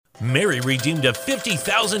Mary redeemed a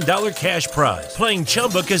 $50,000 cash prize playing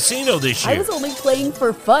Chumba Casino this year. I was only playing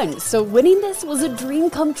for fun, so winning this was a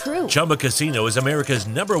dream come true. Chumba Casino is America's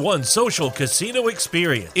 #1 social casino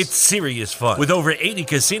experience. It's serious fun. With over 80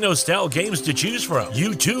 casino-style games to choose from,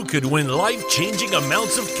 you too could win life-changing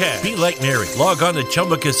amounts of cash. Be like Mary. Log on to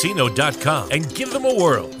ChumbaCasino.com and give them a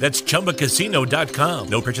whirl. That's ChumbaCasino.com.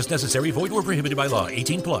 No purchase necessary. Void where prohibited by law.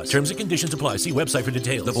 18+. Terms and conditions apply. See website for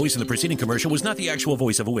details. The voice in the preceding commercial was not the actual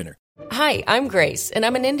voice of a winner. Hi, I'm Grace, and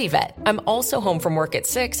I'm an indie vet. I'm also home from work at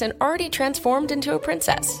 6 and already transformed into a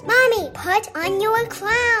princess. Mommy, put on your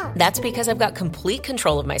crown. That's because I've got complete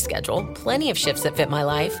control of my schedule, plenty of shifts that fit my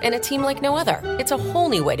life, and a team like no other. It's a whole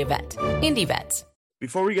new way to vet. Indie Vets.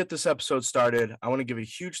 Before we get this episode started, I want to give a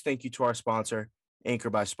huge thank you to our sponsor, Anchor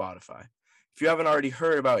by Spotify. If you haven't already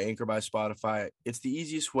heard about Anchor by Spotify, it's the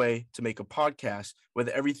easiest way to make a podcast with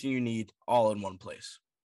everything you need all in one place.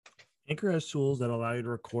 Anchor has tools that allow you to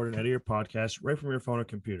record and edit your podcast right from your phone or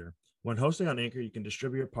computer. When hosting on Anchor, you can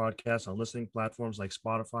distribute your podcast on listening platforms like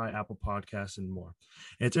Spotify, Apple Podcasts, and more.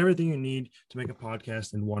 And it's everything you need to make a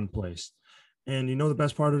podcast in one place. And you know the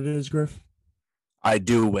best part of it is, Griff? I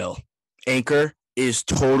do, Will. Anchor is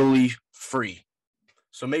totally free.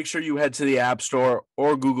 So make sure you head to the App Store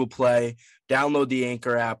or Google Play, download the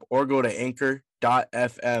Anchor app, or go to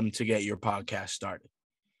anchor.fm to get your podcast started.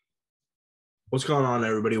 What's going on,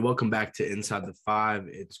 everybody? Welcome back to Inside the Five.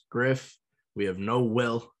 It's Griff. We have no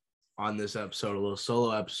Will on this episode, a little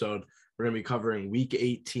solo episode. We're going to be covering Week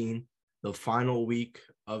 18, the final week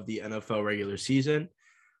of the NFL regular season.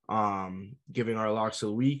 Giving our locks of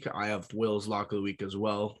the week. I have Will's lock of the week as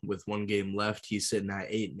well. With one game left, he's sitting at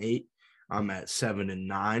 8-8. I'm at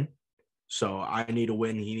 7-9. So I need a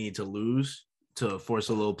win. He needs to lose to force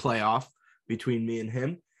a little playoff between me and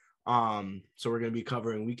him. So we're going to be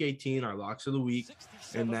covering Week 18, our locks of the week,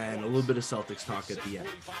 and then a little bit of Celtics talk at the end.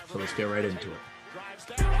 So let's get right into it.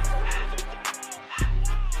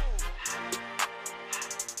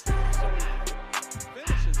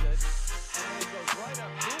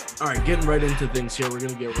 All right, getting right into things here. We're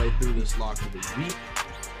going to get right through this lock of the week.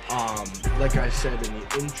 Like I said in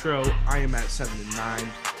the intro, I am at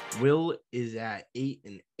 7-9. Will is at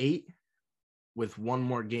 8-8 with one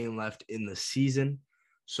more game left in the season.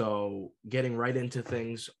 So getting right into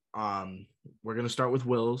things, we're going to start with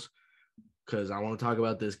Will's because I want to talk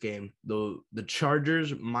about this game. The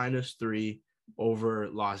Chargers -3 over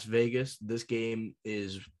Las Vegas. This game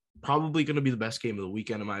is probably going to be the best game of the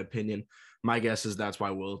weekend, in my opinion. My guess is that's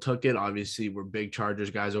why Will took it. Obviously, we're big Chargers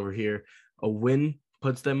guys over here. A win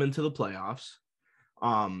puts them into the playoffs.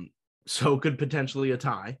 So could potentially a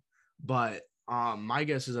tie. But my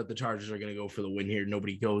guess is that the Chargers are going to go for the win here.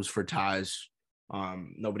 Nobody goes for ties.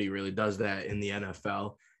 Nobody really does that in the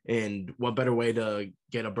NFL. And what better way to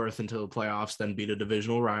get a berth into the playoffs than beat a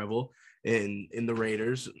divisional rival in the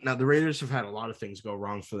Raiders? Now, the Raiders have had a lot of things go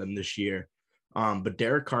wrong for them this year. But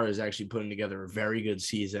Derek Carr is actually putting together a very good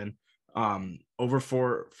season. Over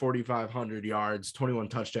 4,500 yards, 21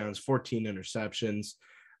 touchdowns, 14 interceptions.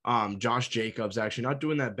 Josh Jacobs actually not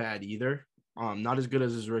doing that bad either. Not as good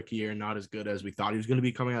as his rookie year, not as good as we thought he was going to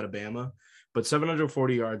be coming out of Bama, but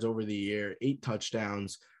 740 yards over the year, 8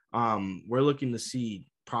 touchdowns. We're looking to see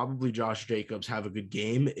probably Josh Jacobs have a good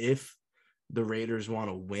game if the Raiders want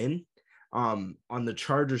to win. On the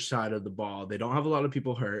Chargers side of the ball, they don't have a lot of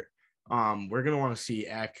people hurt. We're going to want to see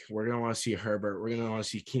Eck. We're going to want to see Herbert. We're going to want to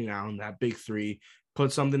see Keenan Allen, that big three,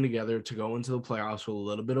 put something together to go into the playoffs with a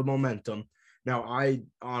little bit of momentum. Now, I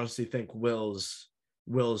honestly think Will's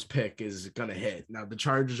pick is going to hit. Now, the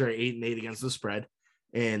Chargers are 8-8 against the spread,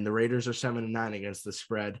 and the Raiders are 7-9 against the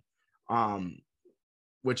spread,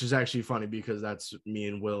 which is actually funny because that's me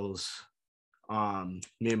and Will's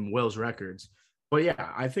records. But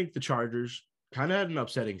yeah, I think the Chargers kind of had an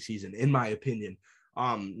upsetting season, in my opinion.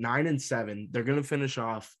 9-7, they're going to finish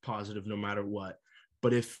off positive no matter what.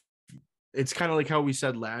 But if it's kind of like how we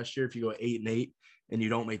said last year, if you go 8-8 and you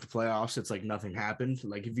don't make the playoffs, it's like nothing happened.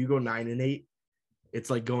 Like if you go 9-8, it's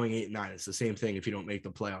like going 8-9. It's the same thing if you don't make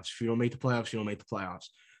the playoffs. If you don't make the playoffs, you don't make the playoffs.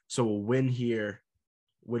 So a win here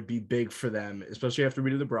would be big for them, especially after we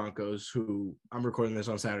do the Broncos, who I'm recording this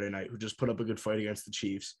on Saturday night, who just put up a good fight against the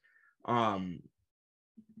Chiefs.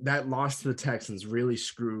 That loss to the Texans really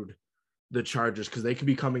screwed the Chargers because they could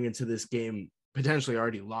be coming into this game potentially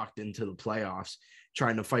already locked into the playoffs,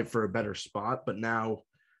 trying to fight for a better spot. But now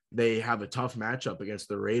they have a tough matchup against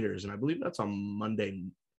the Raiders. And I believe that's on Monday.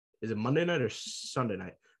 Is it Monday night or Sunday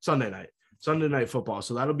night? Sunday night. Sunday night football.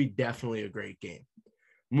 So that'll be definitely a great game.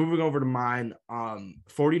 Moving over to mine,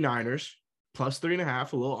 49ers plus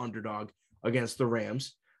 3.5, a little underdog against the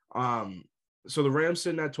Rams. So the Rams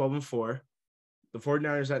sitting at 12-4. The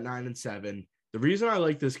 49ers at 9-7. The reason I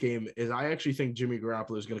like this game is I actually think Jimmy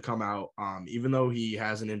Garoppolo is going to come out, even though he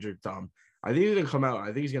has an injured thumb. I think he's going to come out. I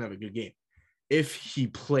think he's going to have a good game if he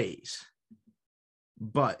plays.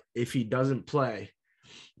 But if he doesn't play,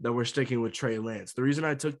 then we're sticking with Trey Lance. The reason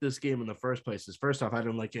I took this game in the first place is, first off, I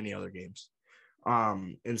didn't like any other games.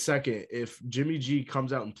 And second, if Jimmy G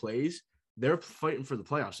comes out and plays, they're fighting for the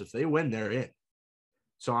playoffs. If they win, they're in.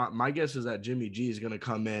 So my guess is that Jimmy G is going to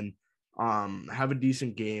come in, have a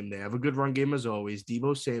decent game. They have a good run game as always.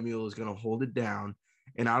 Deebo Samuel is going to hold it down.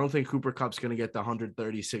 And I don't think Cooper Kupp's going to get the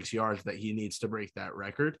 136 yards that he needs to break that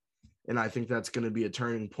record. And I think that's going to be a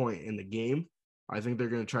turning point in the game. I think they're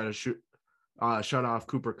going to try to shut off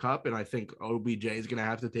Cooper Kupp. And I think OBJ is going to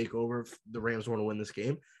have to take over if the Rams want to win this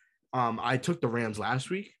game. I took the Rams last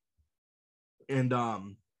week, and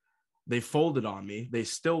they folded on me. They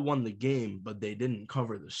still won the game, but they didn't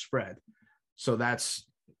cover the spread. So that's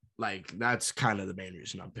kind of the main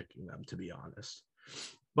reason I'm picking them, to be honest.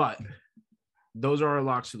 But those are our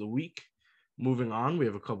locks of the week. Moving on, we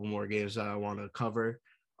have a couple more games that I want to cover.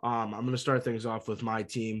 I'm going to start things off with my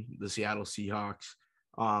team, the Seattle Seahawks.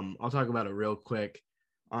 I'll talk about it real quick.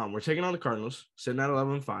 We're taking on the Cardinals, sitting at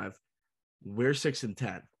 11-5. We're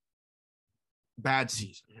 6-10. Bad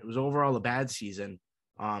season. It was overall a bad season.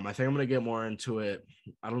 I think I'm going to get more into it.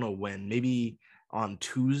 I don't know when. Maybe on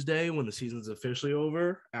Tuesday when the season's officially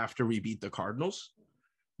over after we beat the Cardinals.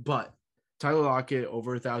 But Tyler Lockett,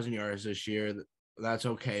 over 1,000 yards this year. That's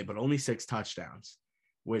okay, but only 6 touchdowns,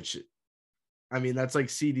 which, I mean, that's like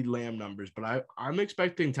CeeDee Lamb numbers. But I'm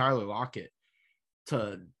expecting Tyler Lockett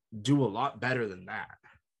to do a lot better than that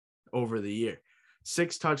over the year.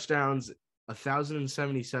 6 touchdowns,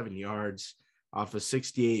 1,077 yards off of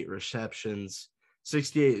 68 receptions.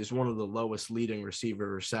 68 is one of the lowest leading receiver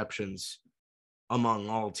receptions among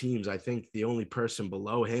all teams. I think the only person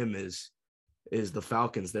below him is the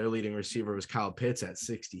Falcons. Their leading receiver was Kyle Pitts at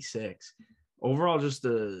 66. Overall, just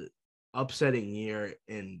a upsetting year,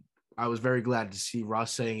 and I was very glad to see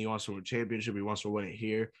Russ saying he wants to win a championship. He wants to win it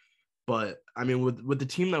here. But, I mean, with the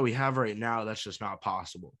team that we have right now, that's just not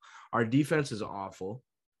possible. Our defense is awful.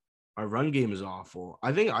 Our run game is awful.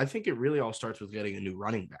 I think it really all starts with getting a new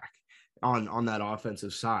running back on that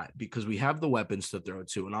offensive side, because we have the weapons to throw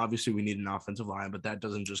to, and obviously we need an offensive line, but that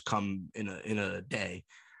doesn't just come in a day.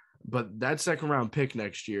 But that second round pick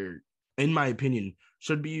next year, in my opinion,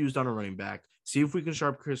 should be used on a running back. See if we can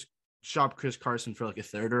shop Chris Carson for like a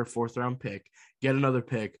 3rd or 4th round pick, get another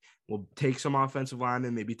pick. We'll take some offensive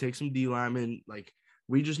linemen, maybe take some D linemen. Like,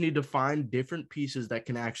 we just need to find different pieces that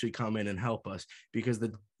can actually come in and help us, because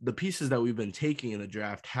the pieces that we've been taking in the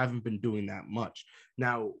draft haven't been doing that much.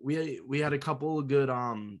 Now, we had a couple of good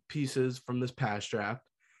pieces from this past draft,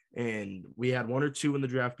 and we had 1 or 2 in the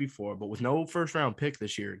draft before, but with no first round pick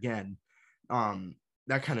this year again,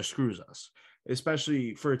 that kind of screws us,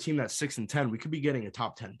 especially for a team that's 6-10. We could be getting a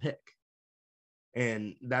top 10 pick,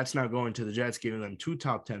 and that's not going to the Jets, giving them 2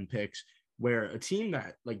 top 10 picks, where a team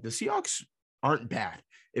that, like, the Seahawks aren't bad.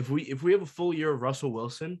 If we have a full year of Russell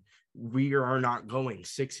Wilson, we are not going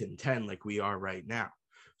 6-10 like we are right now.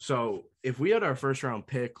 So if we had our first round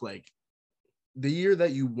pick, like, the year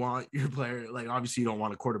that you want your player, like, obviously you don't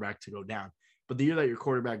want a quarterback to go down, but the year that your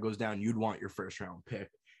quarterback goes down, you'd want your first round pick.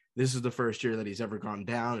 This is the first year that he's ever gone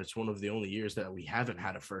down. It's one of the only years that we haven't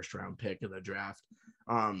had a first round pick in the draft.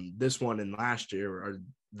 This one and last year are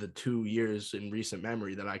the 2 years in recent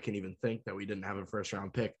memory that I can even think that we didn't have a first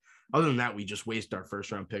round pick. Other than that, we just waste our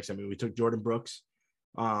first round picks. I mean, we took Jordan Brooks,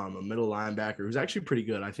 a middle linebacker who's actually pretty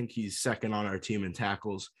good. I think he's second on our team in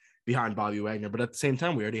tackles behind Bobby Wagner. But at the same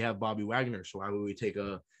time, we already have Bobby Wagner. So why would we take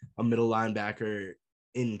a middle linebacker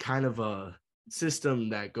in kind of a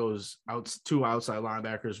system that goes out 2 outside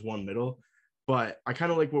linebackers, 1 middle? But I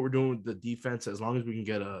kind of like what we're doing with the defense. As long as we can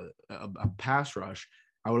get a pass rush,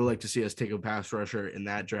 I would like to see us take a pass rusher in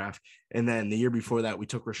that draft. And then the year before that, we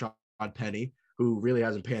took Rashad Penny, who really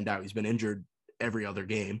hasn't panned out. He's been injured every other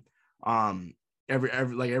game.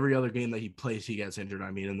 Every other game that he plays, he gets injured.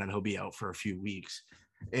 I mean, and then he'll be out for a few weeks.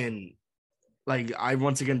 And, like, I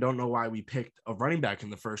once again don't know why we picked a running back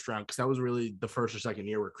in the first round, because that was really the first or second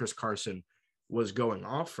year where Chris Carson was going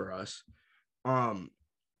off for us.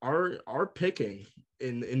 Our picking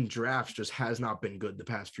in drafts just has not been good the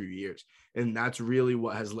past few years, and that's really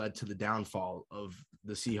what has led to the downfall of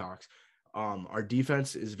the Seahawks. Our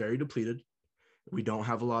defense is very depleted. We don't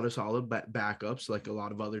have a lot of solid backups like a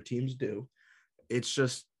lot of other teams do. It's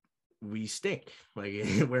just, we stink. Like,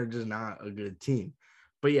 we're just not a good team.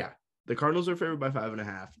 But yeah, the Cardinals are favored by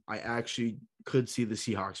 5.5. I actually could see the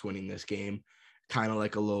Seahawks winning this game, kind of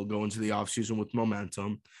like a little go into the offseason with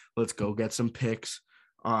momentum. Let's go get some picks.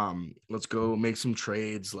 Let's go make some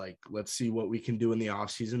trades. Like, let's see what we can do in the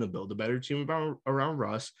offseason to build a better team around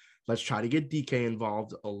Russ. Let's try to get DK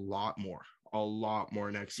involved a lot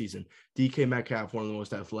more next season. DK Metcalf, one of the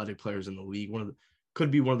most athletic players in the league,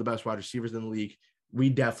 could be one of the best wide receivers in the league. We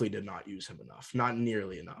definitely did not use him enough, not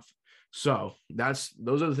nearly enough. So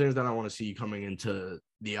those are the things that I want to see coming into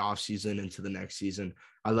the offseason, into the next season.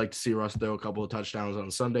 I'd like to see Russ throw a couple of touchdowns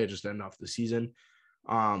on Sunday, just end off the season.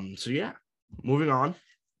 So yeah, moving on.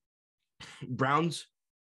 Browns,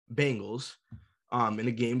 Bengals, in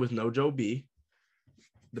a game with no Joe B.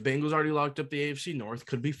 The Bengals already locked up the AFC North,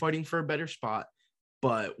 could be fighting for a better spot,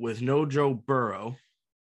 but with no Joe Burrow,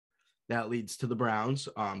 that leads to the Browns.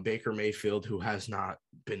 Baker Mayfield, who has not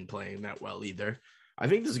been playing that well either. I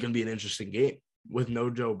think this is going to be an interesting game with no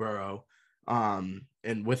Joe Burrow,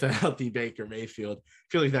 and with a healthy Baker Mayfield. I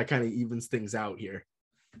feel like that kind of evens things out here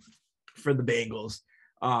for the Bengals.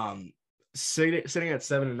 Sitting at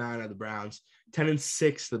 7-9 are the Browns,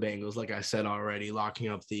 10-6 the Bengals, like I said already, locking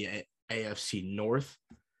up the AFC North.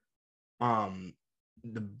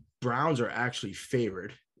 The Browns are actually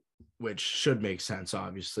favored, which should make sense,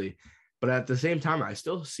 obviously. But at the same time, I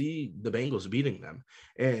still see the Bengals beating them.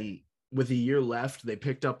 And with a year left, they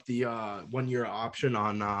picked up the 1-year option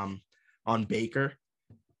on Baker.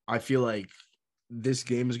 I feel like this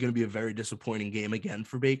game is going to be a very disappointing game again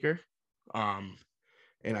for Baker.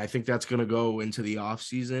 And I think that's going to go into the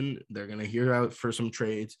offseason. They're going to hear out for some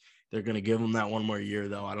trades. They're going to give him that 1 more year,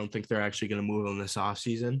 though. I don't think they're actually going to move him this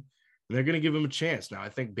offseason. And they're going to give him a chance. Now, I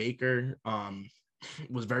think Baker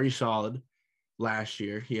was very solid last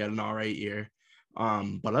year. He had an all right year.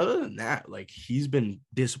 But other than that, like, he's been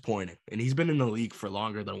disappointing. And he's been in the league for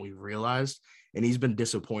longer than we've realized. And he's been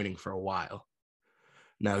disappointing for a while.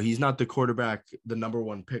 Now, he's not the quarterback, the number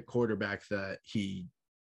 1 pick quarterback that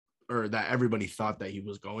everybody thought that he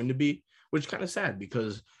was going to be, which is kind of sad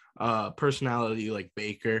because personality like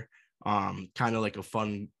Baker, kind of like a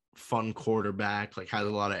fun quarterback, like has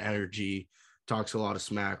a lot of energy, talks a lot of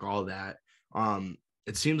smack, all that.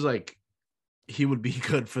 It seems like he would be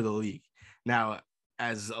good for the league. Now,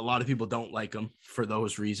 as a lot of people don't like him for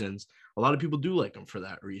those reasons, a lot of people do like him for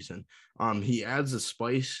that reason. He adds a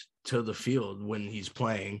spice to the field when he's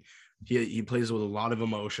playing. He plays with a lot of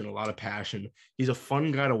emotion, a lot of passion. He's a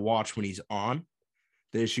fun guy to watch when he's on.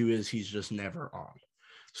 The issue is he's just never on.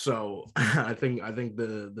 So I think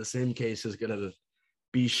the same case is going to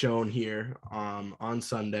be shown here on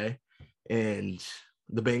Sunday, and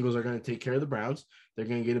the Bengals are going to take care of the Browns. They're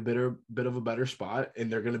going to get a bit of a better spot,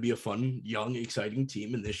 and they're going to be a fun, young, exciting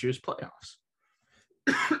team in this year's playoffs.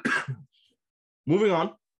 Moving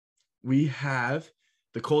on, we have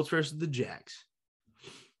the Colts versus the Jags.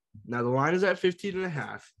 Now, the line is at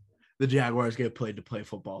 15.5. The Jaguars get played to play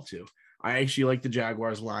football, too. I actually like the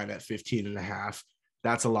Jaguars line at 15.5.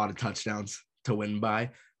 That's a lot of touchdowns to win by.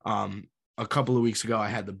 A couple of weeks ago, I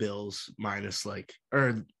had the Bills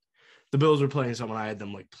the Bills were playing someone. I had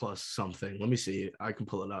them like plus something. Let me see. I can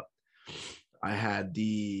pull it up. I had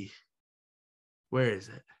where is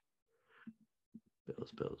it?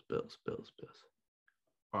 Bills.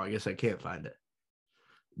 Oh, I guess I can't find it.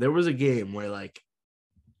 There was a game where I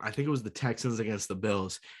think it was the Texans against the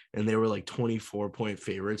Bills, and they were like 24-point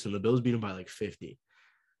favorites, and the Bills beat them by like 50.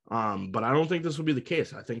 But I don't think this will be the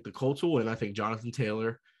case. I think the Colts will win. I think Jonathan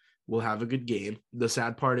Taylor will have a good game. The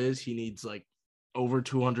sad part is he needs like over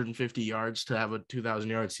 250 yards to have a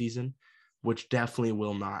 2,000-yard season, which definitely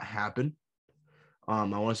will not happen. I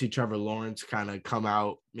want to see Trevor Lawrence kind of come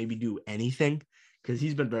out, maybe do anything, because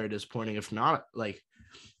he's been very disappointing. If not, like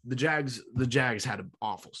the Jags had an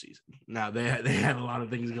awful season. Now they had a lot of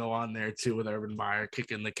things go on there too, with Urban Meyer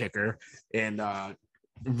kicking the kicker and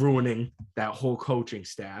ruining that whole coaching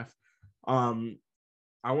staff.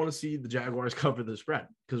 I want to see the Jaguars cover the spread,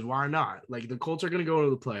 because why not? Like, the Colts are going to go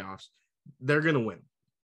into the playoffs. They're going to win.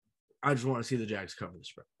 I just want to see the Jags cover the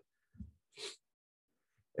spread.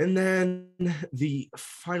 And then the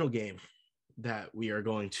final game that we are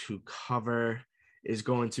going to cover is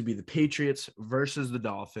going to be the Patriots versus the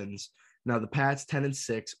Dolphins. Now, the Pats,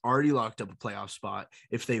 10-6, already locked up a playoff spot.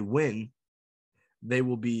 If they win, they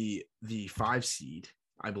will be the 5 seed,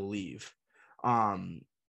 I believe. And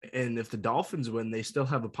if the Dolphins win, they still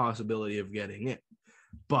have a possibility of getting in,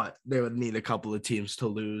 but they would need a couple of teams to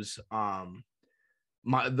lose.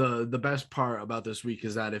 The best part about this week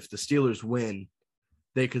is that if the Steelers win,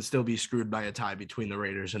 they could still be screwed by a tie between the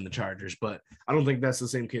Raiders and the Chargers, but I don't think that's the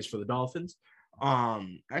same case for the Dolphins.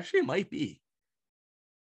 Actually, it might be.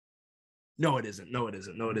 No, it isn't.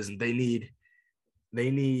 They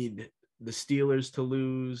need the Steelers to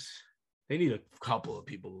lose. They need a couple of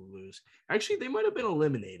people to lose. Actually, they might have been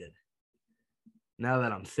eliminated. now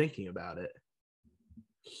that I'm thinking about it,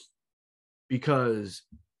 because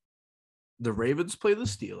the Ravens play the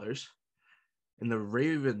Steelers, and the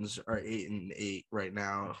Ravens are 8-8 right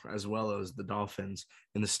now, as well as the Dolphins,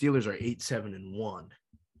 and the Steelers are 8-7-1.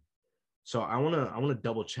 So I wanna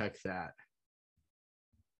double check that.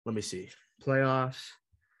 Let me see. Playoffs.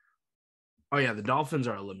 Oh yeah, the Dolphins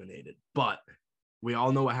are eliminated, but we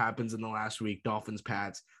all know what happens in the last week. Dolphins,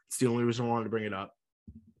 Pats. It's the only reason I wanted to bring it up.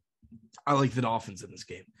 I like the Dolphins in this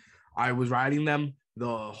game. I was riding them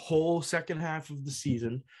the whole second half of the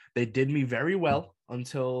season. They did me very well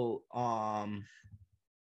until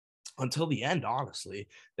the end, honestly.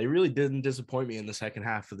 They really didn't disappoint me in the second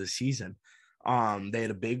half of the season. They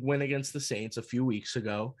had a big win against the Saints a few weeks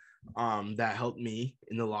ago. That helped me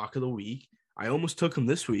in the lock of the week. I almost took them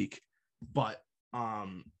this week, but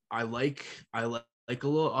I like a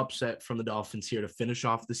little upset from the Dolphins here to finish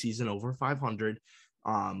off the season over 500.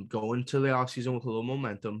 Go into the offseason with a little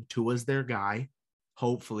momentum. Tua's their guy,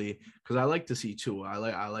 hopefully, because I like to see Tua.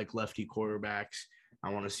 I like lefty quarterbacks. I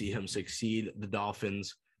want to see him succeed. The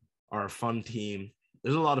Dolphins are a fun team.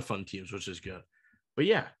 There's a lot of fun teams, which is good. But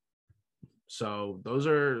yeah, so those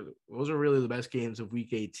are really the best games of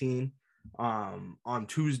Week 18. On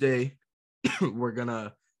Tuesday, we're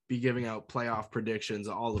gonna be giving out playoff predictions,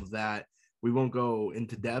 all of that. We won't go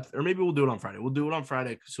into depth, or maybe we'll do it on Friday. We'll do it on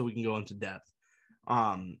Friday so we can go into depth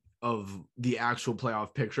of the actual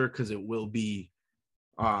playoff picture, because it will be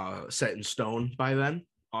set in stone by then.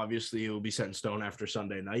 Obviously, it will be set in stone after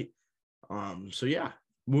Sunday night. So yeah,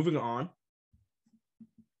 moving on,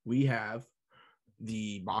 we have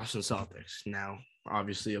the Boston Celtics. Now,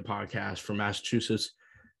 obviously, a podcast from Massachusetts.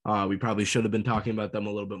 We probably should have been talking about them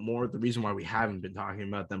a little bit more. The reason why we haven't been talking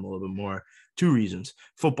about them a little bit more, two reasons.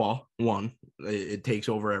 Football, one, it takes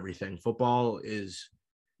over everything. Football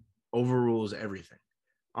overrules everything.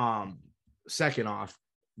 Second off,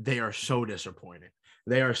 they are so disappointing.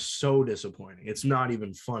 It's not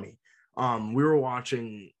even funny. We were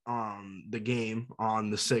watching the game on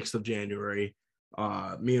the 6th of January.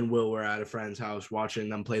 Me and Will were at a friend's house watching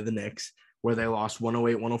them play the Knicks, where they lost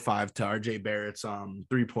 108-105 to RJ Barrett's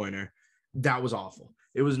three-pointer. That was awful.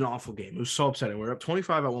 It was an awful game. It was so upsetting. We were up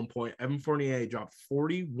 25 at one point. Evan Fournier dropped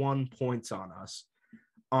 41 points on us.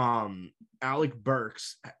 Alec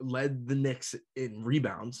Burks led the Knicks in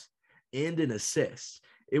rebounds and in assists.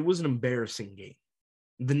 It was an embarrassing game.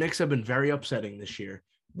 The Knicks have been very upsetting this year.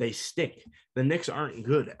 They stink. The Knicks aren't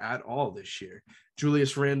good at all this year.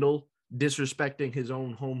 Julius Randle disrespecting his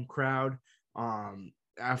own home crowd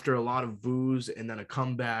after a lot of boos and then a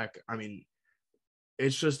comeback. I mean,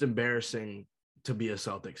 it's just embarrassing to be a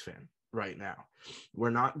Celtics fan right now. We're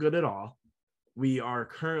not good at all. We are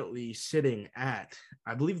currently sitting at,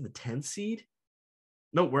 I believe, the 10th seed.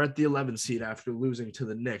 No, we're at the 11th seed after losing to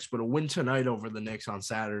the Knicks, but a win tonight over the Knicks on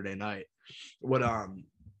Saturday night would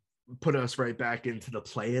put us right back into the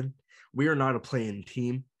play-in. We are not a play-in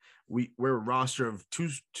team. We're a roster of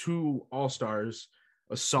two all-stars,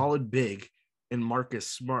 a solid big, and Marcus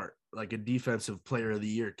Smart, like a defensive player of the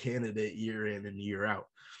year candidate year in and year out.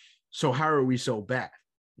 So how are we so bad?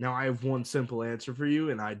 Now, I have one simple answer for you,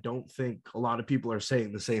 and I don't think a lot of people are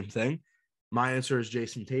saying the same thing. My answer is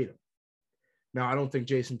Jason Tatum. Now, I don't think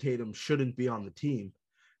Jason Tatum shouldn't be on the team,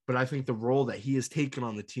 but I think the role that he has taken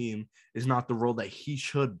on the team is not the role that he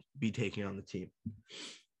should be taking on the team.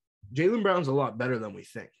 Jaylen Brown's a lot better than we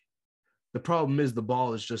think. The problem is the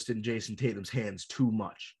ball is just in Jason Tatum's hands too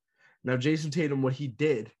much. Now, Jason Tatum, what he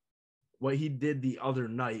did the other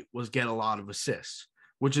night was get a lot of assists,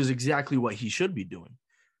 which is exactly what he should be doing.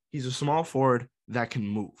 He's a small forward that can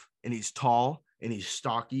move, and he's tall, and he's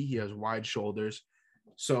stocky. He has wide shoulders.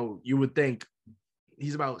 So you would think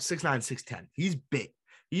he's about 6'9", 6'10". He's big.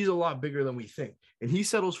 He's a lot bigger than we think. And he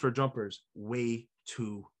settles for jumpers way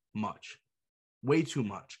too much. Way too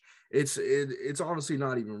much. It's honestly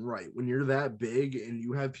not even right. When you're that big and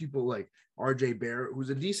you have people like RJ Barrett, who's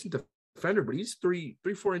a decent defender, but he's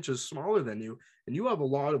 3-4 inches smaller than you, and you have a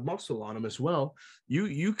lot of muscle on him as well.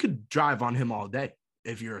 You could drive on him all day.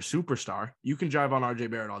 If you're a superstar, you can drive on RJ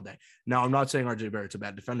Barrett all day. Now, I'm not saying RJ Barrett's a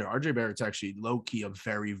bad defender. RJ Barrett's actually low-key a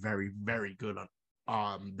very, very, very good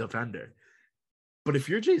defender. But if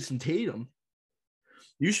you're Jason Tatum,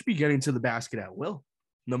 you should be getting to the basket at will,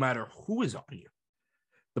 no matter who is on you.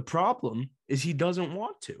 The problem is he doesn't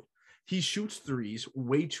want to. He shoots threes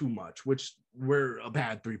way too much, which we're a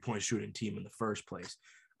bad three-point shooting team in the first place,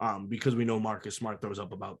 because we know Marcus Smart throws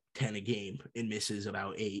up about 10 a game and misses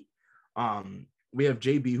about 8. We have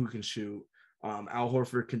JB who can shoot. Al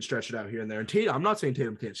Horford can stretch it out here and there. And Tatum, I'm not saying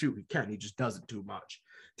Tatum can't shoot. He can. He just does it too much.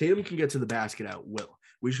 Tatum can get to the basket at will.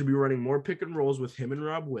 We should be running more pick and rolls with him and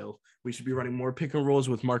Rob Will. We should be running more pick and rolls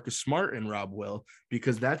with Marcus Smart and Rob Will,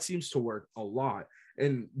 because that seems to work a lot.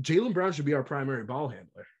 And Jaylen Brown should be our primary ball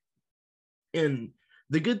handler. And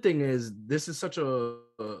the good thing is this is such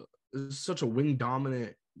a wing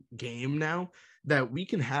dominant game now that we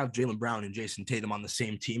can have Jaylen Brown and Jason Tatum on the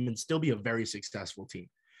same team and still be a very successful team.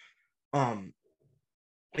 And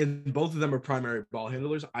both of them are primary ball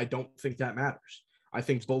handlers. I don't think that matters. I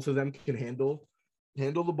think both of them can handle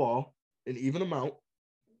the ball an even amount,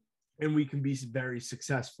 and we can be very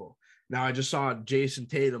successful. Now, I just saw Jason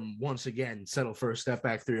Tatum once again settle for a step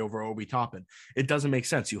back three over Obi Toppin. It doesn't make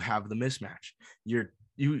sense. You have the mismatch.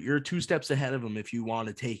 You're 2 steps ahead of him if you want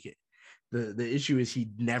to take it. The issue is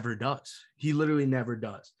he never does. He literally never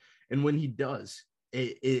does. And when he does,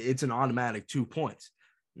 it's an automatic 2 points.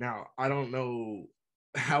 Now, I don't know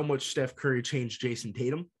how much Steph Curry changed Jason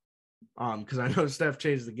Tatum, because I know Steph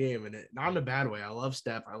changed the game, and not in a bad way. I love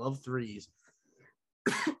Steph. I love threes.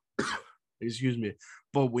 Excuse me.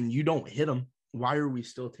 But when you don't hit them, why are we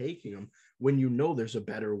still taking them when you know there's a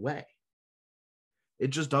better way? It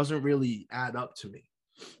just doesn't really add up to me.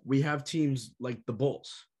 We have teams like the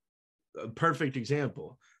Bulls. A perfect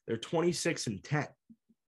example. They're 26-10.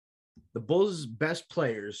 The Bulls' best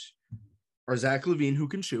players are Zach LaVine, who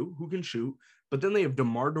can shoot, but then they have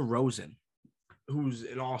DeMar DeRozan, who's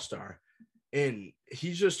an all-star, and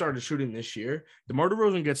he's just started shooting this year. DeMar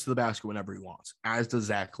DeRozan gets to the basket whenever he wants, as does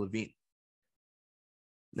Zach LaVine.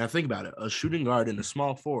 Now think about it. A shooting guard and a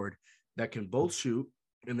small forward that can both shoot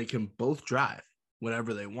and they can both drive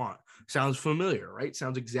whenever they want. Sounds familiar, right?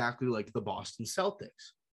 Sounds exactly like the Boston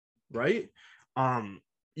Celtics, right?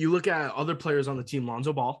 You look at other players on the team,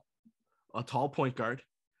 Lonzo Ball, a tall point guard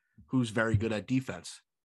who's very good at defense.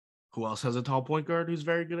 Who else has a tall point guard who's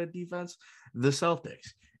very good at defense? The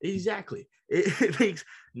Celtics. Exactly. It makes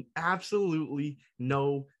absolutely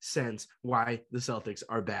no sense why the Celtics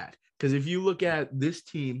are bad. Because if you look at this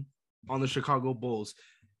team on the Chicago Bulls,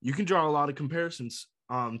 you can draw a lot of comparisons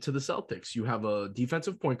to the Celtics. You have a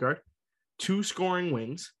defensive point guard, 2 scoring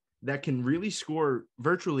wings that can really score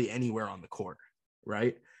virtually anywhere on the court,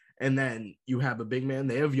 right? And then you have a big man.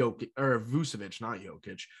 They have Vucevic, not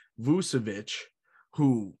Jokic. Vucevic,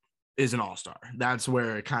 who is an all-star. That's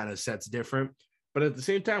where it kind of sets different. But at the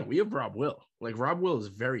same time, we have Rob Will. Like, Rob Will is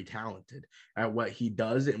very talented at what he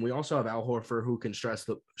does. And we also have Al Horford, who can stretch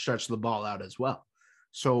the ball out as well.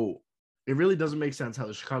 So it really doesn't make sense how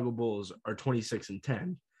the Chicago Bulls are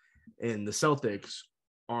 26-10 and the Celtics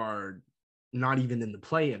are not even in the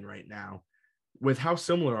play-in right now, with how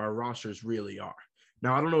similar our rosters really are.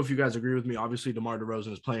 Now, I don't know if you guys agree with me. Obviously, DeMar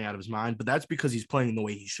DeRozan is playing out of his mind, but that's because he's playing the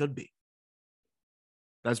way he should be.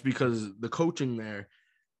 That's because the coaching there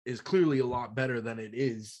is clearly a lot better than it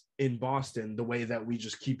is in Boston, the way that we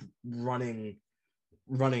just keep running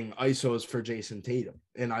ISOs for Jason Tatum.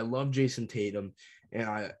 And I love Jason Tatum, and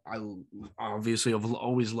I obviously have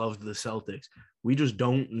always loved the Celtics. We just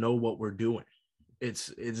don't know what we're doing. It's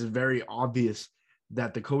very obvious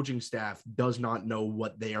that the coaching staff does not know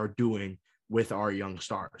what they are doing with our young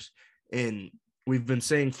stars. And we've been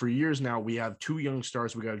saying for years now, we have 2 young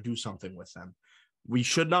stars. We got to do something with them. We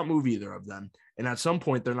should not move either of them. And at some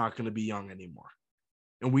point, they're not going to be young anymore.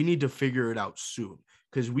 And we need to figure it out soon,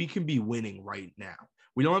 because we can be winning right now.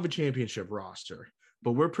 We don't have a championship roster,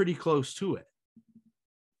 but we're pretty close to it.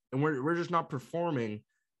 And we're just not performing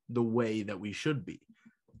the way that we should be.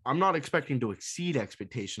 I'm not expecting to exceed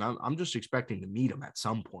expectation. I'm just expecting to meet them at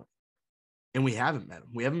some point. And we haven't met them.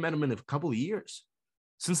 We haven't met them in a couple of years,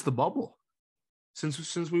 since the bubble.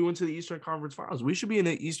 Since we went to the Eastern Conference Finals. We should be in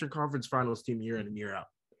the Eastern Conference Finals team year in and year out.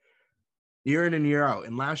 Year in and year out.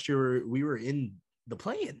 And last year, we were in the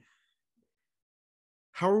play-in.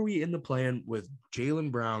 How are we in the play-in with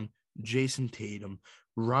Jaylen Brown, Jason Tatum,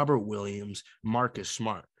 Robert Williams, Marcus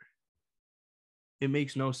Smart? It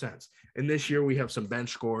makes no sense. And this year, we have some bench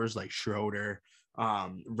scorers like Schroeder.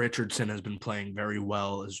 Richardson has been playing very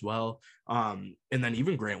well as well. And then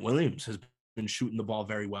even Grant Williams has been shooting the ball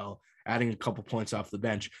very well, adding a couple points off the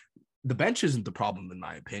bench. The bench isn't the problem, in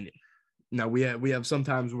my opinion. Now, we have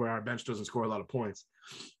sometimes where our bench doesn't score a lot of points,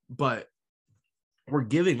 but we're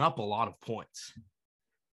giving up a lot of points,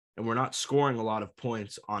 and we're not scoring a lot of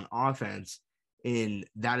points on offense, and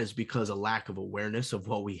that is because of lack of awareness of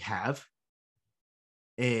what we have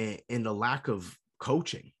and a lack of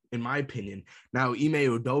coaching, in my opinion. Now,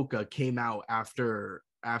 Ime Udoka came out after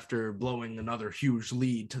blowing another huge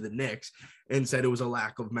lead to the Knicks and said it was a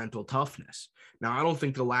lack of mental toughness. Now, I don't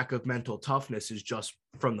think the lack of mental toughness is just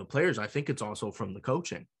from the players. I think it's also from the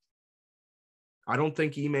coaching. I don't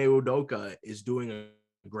think Ime Udoka is doing a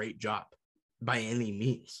great job by any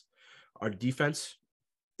means. Our defense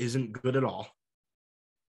isn't good at all.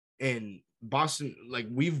 And Boston, like,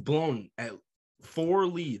 we've blown at 4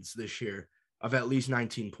 leads this year of at least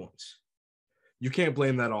 19 points. You can't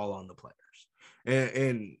blame that all on the players.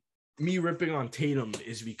 And me ripping on Tatum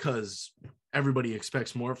is because everybody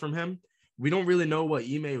expects more from him. We don't really know what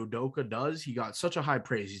Ime Udoka does. He got such a high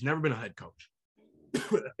praise. He's never been a head coach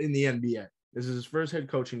in the NBA. This is his first head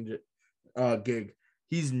coaching gig.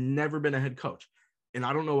 He's never been a head coach. And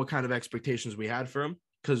I don't know what kind of expectations we had for him,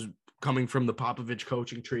 because coming from the Popovich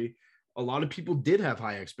coaching tree, a lot of people did have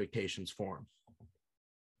high expectations for him.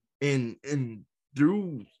 And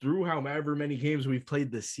through however many games we've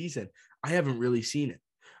played this season, I haven't really seen it.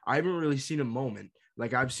 I haven't really seen a moment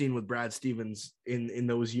like I've seen with Brad Stevens in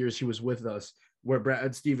those years he was with us, where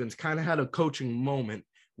Brad Stevens kind of had a coaching moment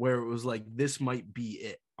where it was like, this might be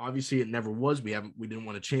it. Obviously, it never was. We didn't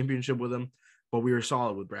win a championship with him, but we were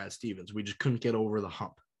solid with Brad Stevens. We just couldn't get over the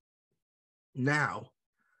hump. Now,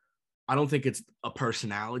 I don't think it's a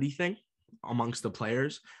personality thing amongst the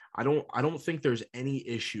players. I don't think there's any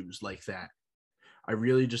issues like that. I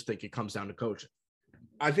really just think it comes down to coaching.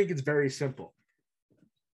 I think it's very simple.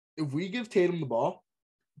 If we give Tatum the ball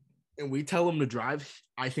and we tell him to drive,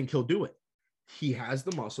 I think he'll do it. He has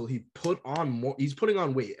the muscle. He's putting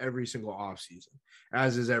on weight every single offseason,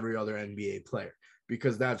 as is every other NBA player,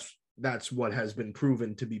 because that's what has been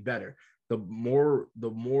proven to be better. The more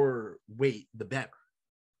weight, the better.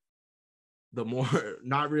 The more,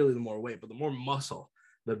 not really the more weight, but the more muscle,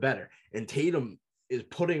 the better. And Tatum is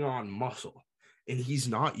putting on muscle and he's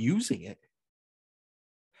not using it.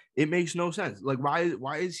 It makes no sense. Like,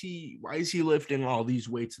 why is he lifting all these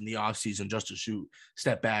weights in the offseason just to shoot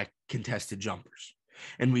step back contested jumpers?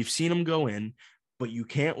 And we've seen him go in, but you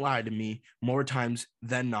can't lie to me, more times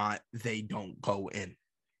than not, they don't go in.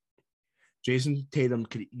 Jason Tatum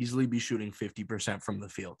could easily be shooting 50% from the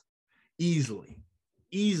field. Easily.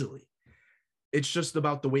 It's just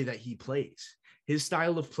about the way that he plays. His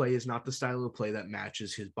style of play is not the style of play that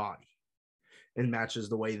matches his body and matches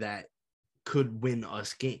the way that could win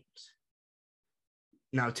us games.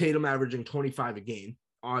 Now, Tatum averaging 25 a game,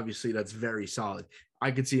 obviously that's very solid. I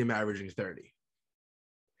could see him averaging 30.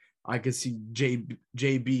 I could see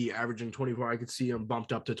JB averaging 24. I could see him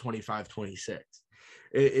bumped up to 25, 26.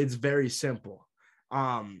 It's very simple.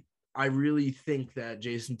 I really think that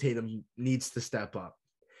Jason Tatum needs to step up.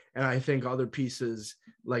 And I think other pieces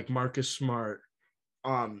like Marcus Smart,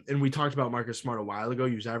 and we talked about Marcus Smart a while ago.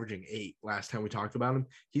 He was averaging 8 last time we talked about him.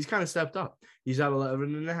 He's kind of stepped up. He's at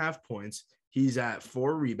 11.5 points. He's at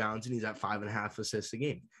 4 rebounds, and he's at 5.5 assists a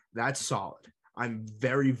game. That's solid. I'm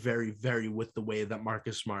very, very, very with the way that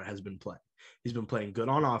Marcus Smart has been playing. He's been playing good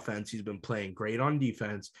on offense. He's been playing great on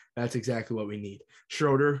defense. That's exactly what we need.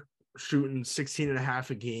 Schroeder shooting 16.5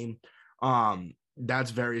 a game.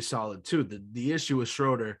 That's very solid too. The issue with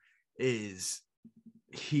Schroeder is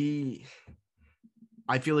I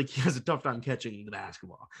feel like he has a tough time catching the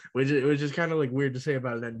basketball, which is kind of like weird to say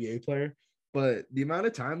about an NBA player. But the amount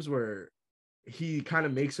of times where he kind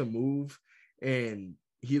of makes a move and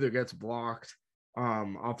he either gets blocked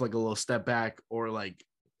off like a little step back, or like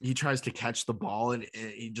he tries to catch the ball and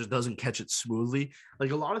he just doesn't catch it smoothly.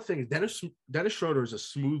 Like a lot of things, Dennis Schroeder is a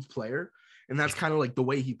smooth player. And that's kind of like the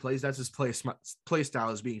way he plays. That's his play style,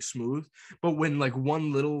 is being smooth. But when like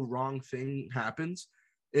one little wrong thing happens,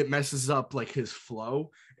 it messes up like his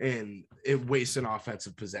flow and it wastes an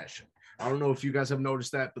offensive possession. I don't know if you guys have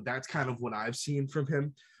noticed that, but that's kind of what I've seen from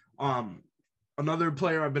him. Another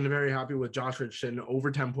player I've been very happy with, Josh Richardson,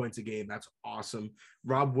 over 10 points a game. That's awesome.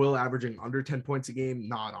 Rob Will averaging under 10 points a game.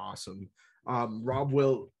 Not awesome. Rob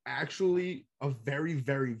Will, actually a very,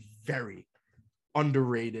 very, very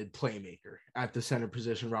underrated playmaker at the center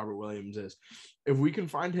position. Robert Williams is. If we can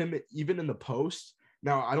find him even in the post,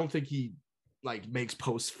 now I don't think he like makes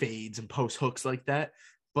post fades and post hooks like that,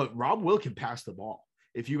 but Rob Will can pass the ball.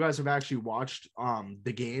 If you guys have actually watched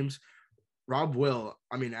the games, Rob Will,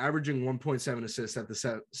 I mean, averaging 1.7 assists at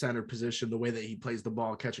the center position, the way that he plays the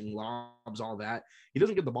ball, catching lobs, all that, he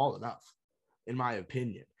doesn't get the ball enough, in my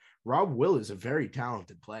opinion. Rob Will is a very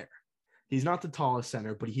talented player. He's not the tallest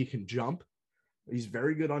center, but he can jump. He's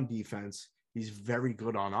very good on defense. He's very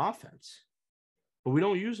good on offense, but we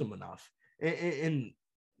don't use him enough. And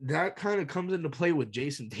that kind of comes into play with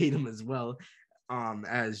Jason Tatum as well,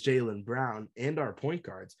 as Jaylen Brown and our point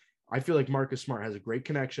guards. I feel like Marcus Smart has a great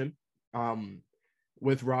connection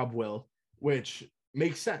with Rob Will, which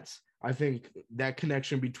makes sense. I think that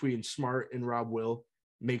connection between Smart and Rob Will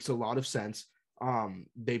makes a lot of sense.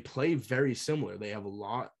 They play very similar. They have a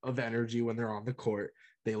lot of energy when they're on the court.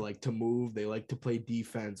 They like to move. They like to play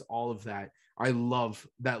defense, all of that. I love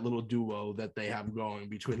that little duo that they have going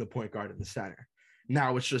between the point guard and the center.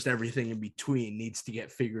 Now it's just everything in between needs to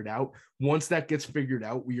get figured out. Once that gets figured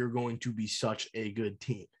out, we are going to be such a good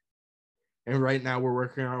team. And right now we're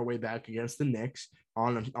working our way back against the Knicks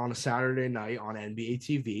on a Saturday night on NBA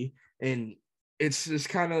TV. And it's just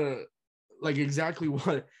kind of like exactly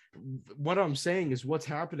what I'm saying is what's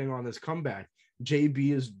happening on this comeback.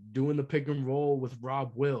 JB is doing the pick and roll with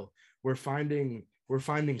Rob Will. We're finding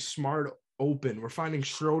Smart open. We're finding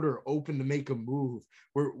Schroeder open to make a move.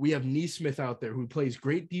 We have Nesmith out there who plays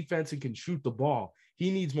great defense and can shoot the ball. He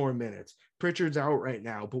needs more minutes. Pritchard's out right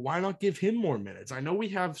now, but why not give him more minutes? I know we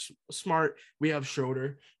have Smart, we have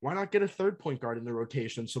Schroeder. Why not get a third point guard in the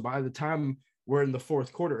rotation? So by the time we're in the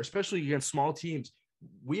fourth quarter, especially against small teams,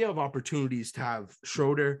 we have opportunities to have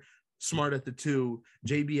Schroeder, Smart at the 2,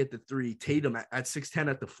 JB at the 3, Tatum at 6'10"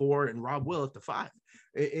 at the 4, and Rob Will at the 5.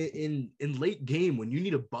 In late game, when you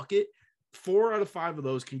need a bucket, 4 out of 5 of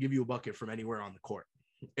those can give you a bucket from anywhere on the court.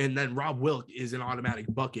 And then Rob Will is an automatic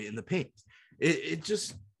bucket in the paint. I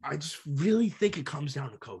just really think it comes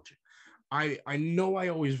down to coaching. I know I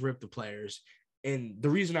always rip the players, and the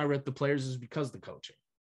reason I rip the players is because of the coaching.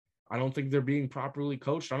 I don't think they're being properly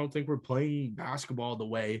coached. I don't think we're playing basketball the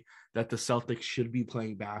way that the Celtics should be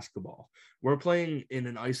playing basketball. We're playing in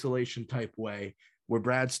an isolation type way where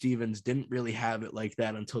Brad Stevens didn't really have it like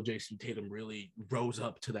that until Jason Tatum really rose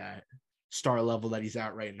up to that star level that he's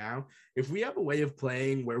at right now. If we have a way of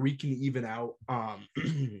playing where we can even out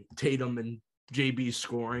Tatum and JB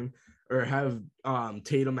scoring, or have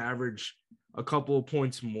Tatum average a couple of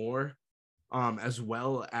points more, as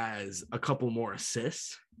well as a couple more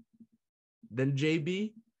assists than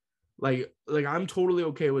JB, like I'm totally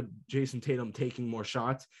okay with Jason Tatum taking more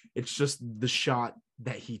shots. It's just the shot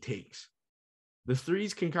that he takes. The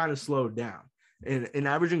threes can kind of slow down, and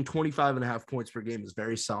averaging 25.5 points per game is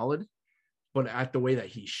very solid, but at the way that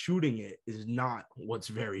he's shooting it is not what's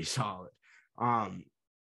very solid.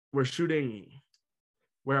 We're shooting,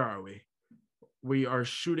 where are we? We are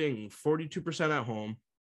shooting 42% at home.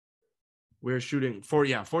 We're shooting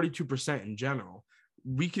 42% in general.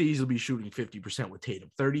 We could easily be shooting 50% with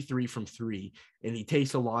Tatum, 33 from 3, and he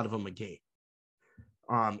takes a lot of them a game.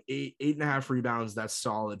 8.5 rebounds, that's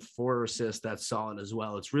solid. 4 assists, that's solid as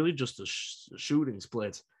well. It's really just the shooting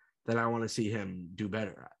splits that I want to see him do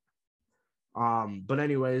better at. But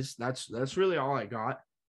anyways, that's really all I got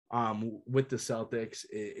with the Celtics.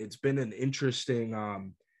 It's been an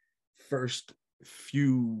interesting first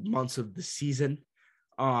few months of the season.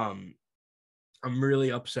 I'm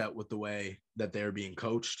really upset with the way that they're being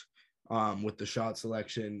coached, with the shot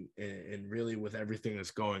selection and really with everything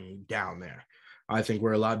that's going down there. I think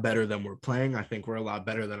we're a lot better than we're playing. I think we're a lot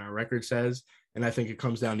better than our record says. And I think it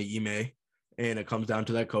comes down to Ime, and it comes down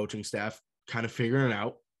to that coaching staff kind of figuring it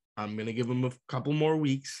out. I'm going to give him a couple more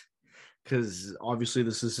weeks because obviously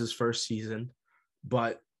this is his first season,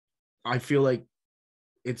 but I feel like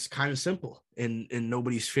it's kind of simple and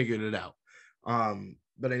nobody's figured it out.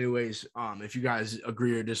 But anyways, if you guys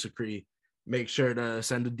agree or disagree, make sure to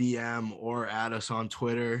send a DM or add us on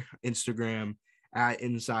Twitter, Instagram at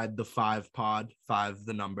Inside the 5 Pod, 5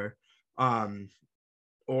 the number,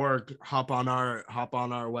 or hop on our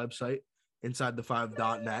website,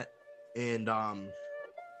 InsideThe5.net, and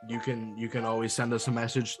you can always send us a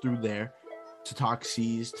message through there to talk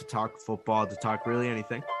C's, to talk football, to talk really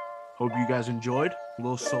anything. Hope you guys enjoyed a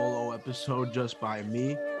little solo episode just by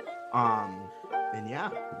me. And yeah,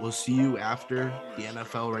 we'll see you after the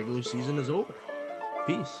NFL regular season is over.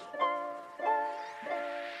 Peace.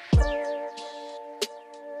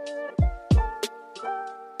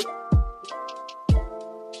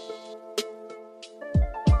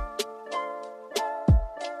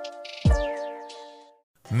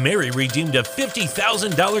 Mary redeemed a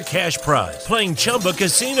 $50,000 cash prize playing Chumba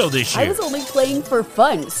Casino this year. I was only playing for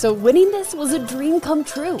fun, so winning this was a dream come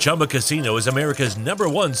true. Chumba Casino is America's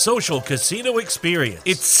 #1 social casino experience.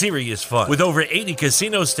 It's serious fun. With over 80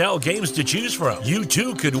 casino-style games to choose from, you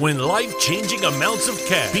too could win life-changing amounts of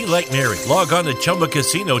cash. Be like Mary. Log on to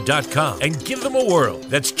ChumbaCasino.com and give them a whirl.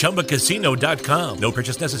 That's ChumbaCasino.com. No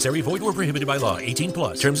purchase necessary. Void where prohibited by law.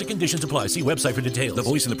 18+. Terms and conditions apply. See website for details. The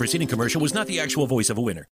voice in the preceding commercial was not the actual voice of a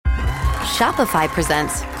winner. Shopify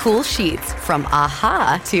presents cool sheets from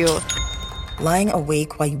AHA to lying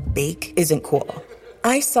awake while you bake isn't cool.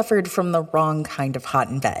 I suffered from the wrong kind of hot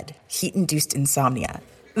in bed, heat-induced insomnia.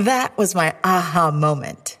 That was my aha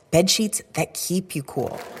moment. Bed sheets that keep you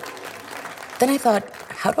cool. Then I thought,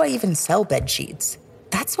 how do I even sell bed sheets?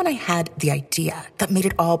 That's when I had the idea that made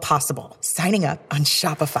it all possible, signing up on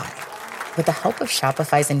Shopify. With the help of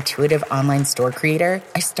Shopify's intuitive online store creator,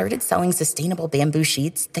 I started selling sustainable bamboo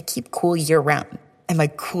sheets that keep cool year-round. and my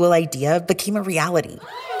cool idea became a reality.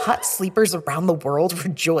 Hot sleepers around the world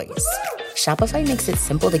rejoice. Shopify makes it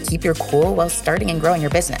simple to keep your cool while starting and growing your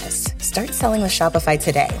business. Start selling with Shopify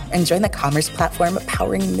today and join the commerce platform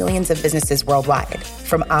powering millions of businesses worldwide.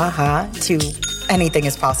 From aha to anything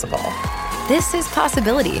is possible. This is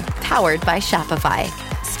Possibility, powered by Shopify.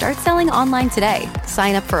 Start selling online today.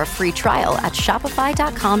 Sign up for a free trial at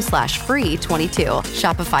shopify.com/free22.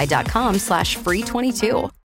 Shopify.com/free22.